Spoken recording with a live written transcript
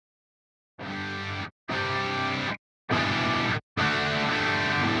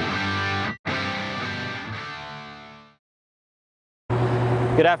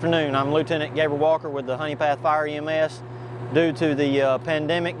Good afternoon. I'm Lieutenant Gabriel Walker with the Honea Fire EMS. Due to the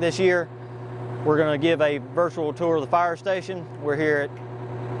pandemic this year, we're going to give a virtual tour of the fire station. We're here at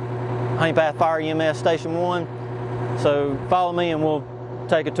Honea Fire EMS Station 1. So follow me and we'll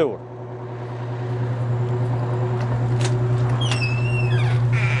take a tour.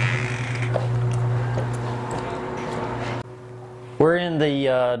 We're in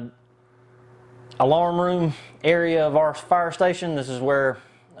the alarm room area of our fire station. This is where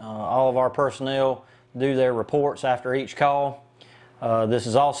all of our personnel do their reports after each call. This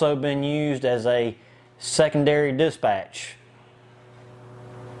has also been used as a secondary dispatch.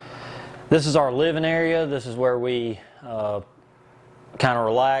 This is our living area. This is where we kind of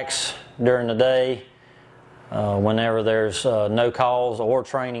relax during the day whenever there's no calls or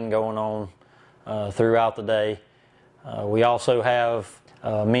training going on throughout the day. We also have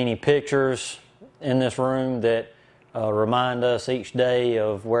many pictures in this room that remind us each day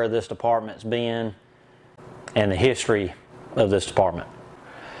of where this department's been and the history of this department.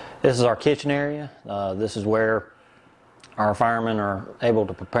 This is our kitchen area. This is where our firemen are able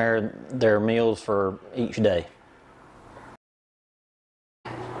to prepare their meals for each day.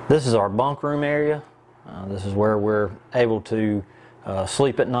 This is our bunk room area. This is where we're able to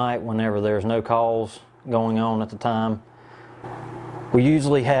sleep at night whenever there's no calls going on at the time. We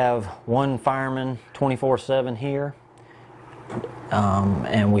usually have one fireman 24/7 here,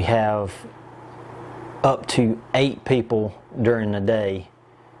 and we have up to 8 people during the day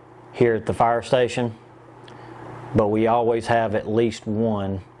here at the fire station, but we always have at least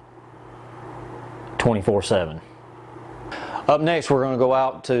one 24/7. Up next, we're going to go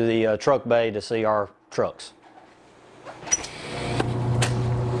out to the truck bay to see our trucks.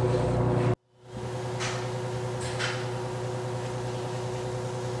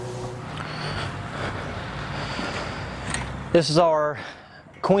 This is our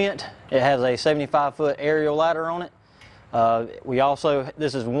Quint. It has a 75-foot aerial ladder on it.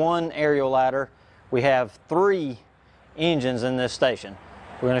 This is one aerial ladder. We have 3 engines in this station.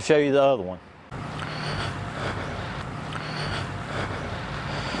 We're going to show you the other one.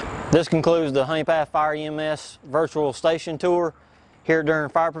 This concludes the Honea Fire EMS virtual station tour here during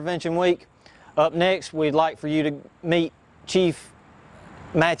Fire Prevention Week. Up next, we'd like for you to meet Chief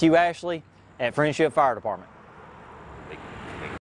Matthew Ashley at Friendship Fire Department.